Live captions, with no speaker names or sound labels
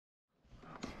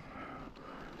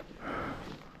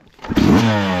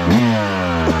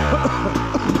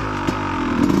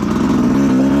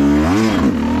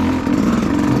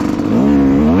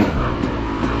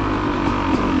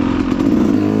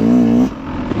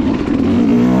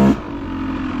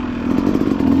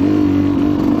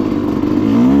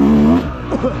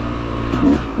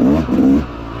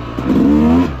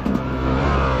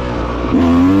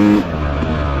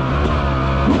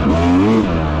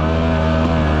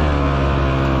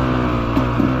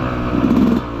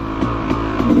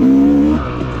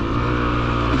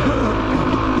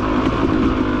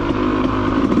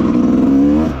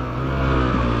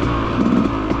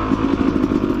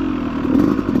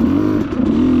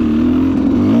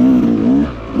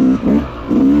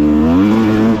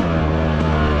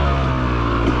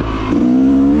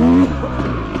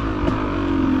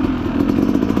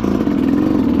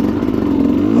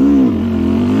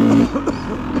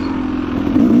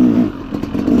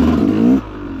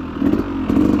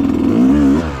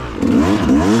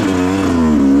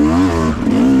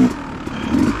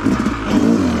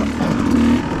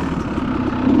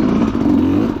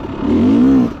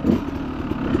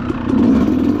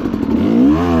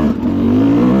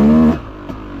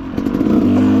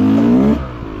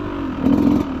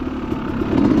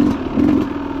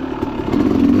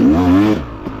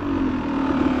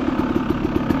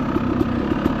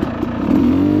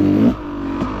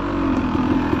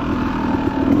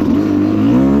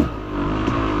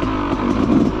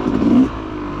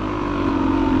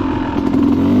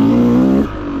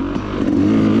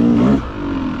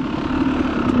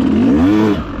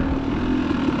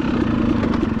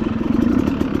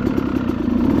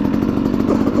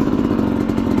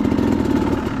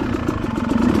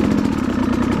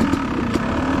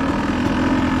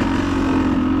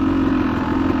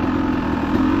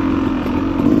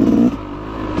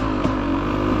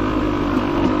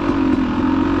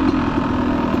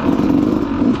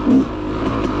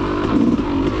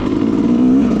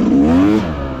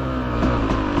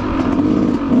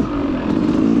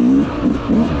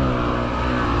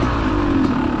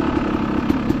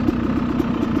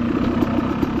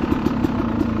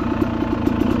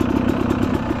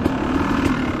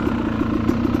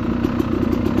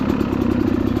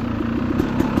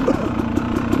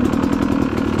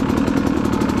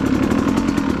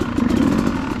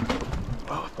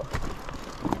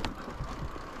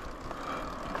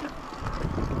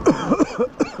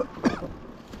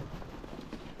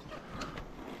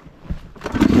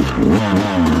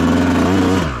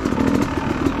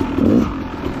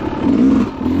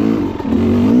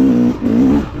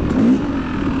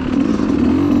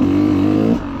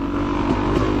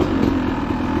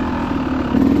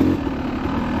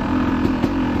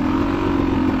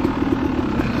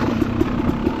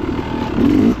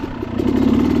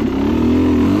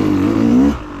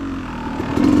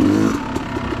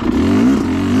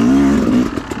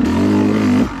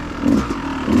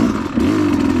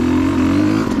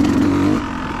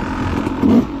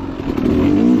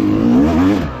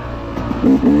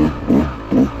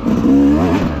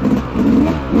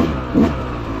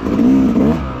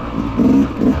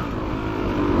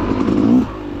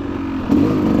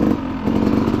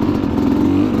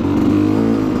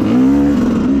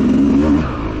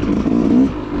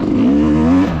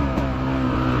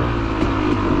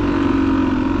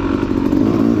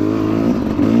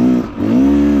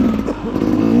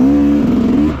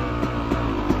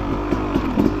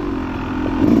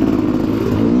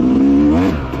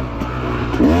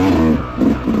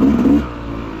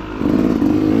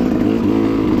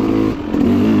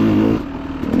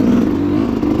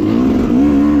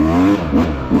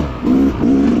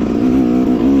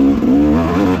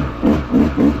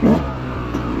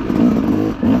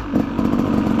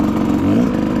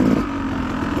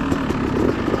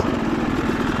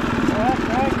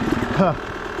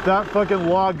That fucking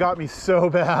log got me so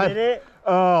bad. Did it?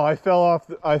 Oh, I fell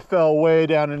off. I fell way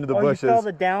down into the bushes. You fell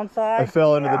the downside? I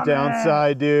fell into the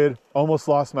downside, dude. Almost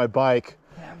lost my bike.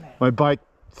 Damn it. My bike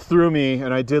threw me,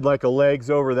 and I did like a legs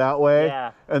over that way.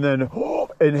 Yeah. And then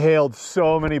inhaled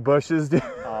so many bushes, dude.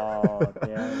 Oh,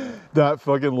 damn it. That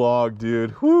fucking log,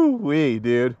 dude. Whoo-wee,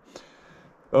 dude.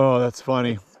 Oh, that's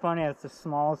funny. It's funny. It's the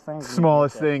smallest thing.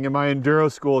 Smallest thing. And my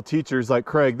enduro school teacher's like,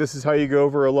 Craig, this is how you go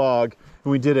over a log.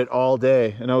 And we did it all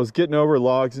day. And I was getting over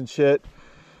logs and shit.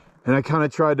 And I kind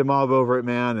of tried to mob over it,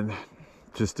 man, and it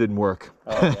just didn't work.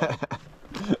 Oh, yeah.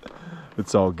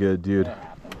 It's all good, dude.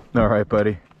 All right,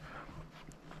 buddy.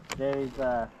 Those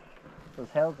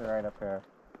hills are right up here.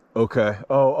 Okay.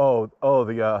 Oh,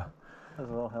 Those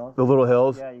little hills? the little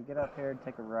hills? Yeah, you get up here and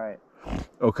take a right.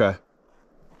 Okay.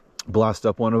 Blast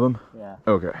up one of them? Yeah.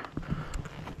 Okay.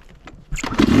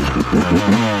 it.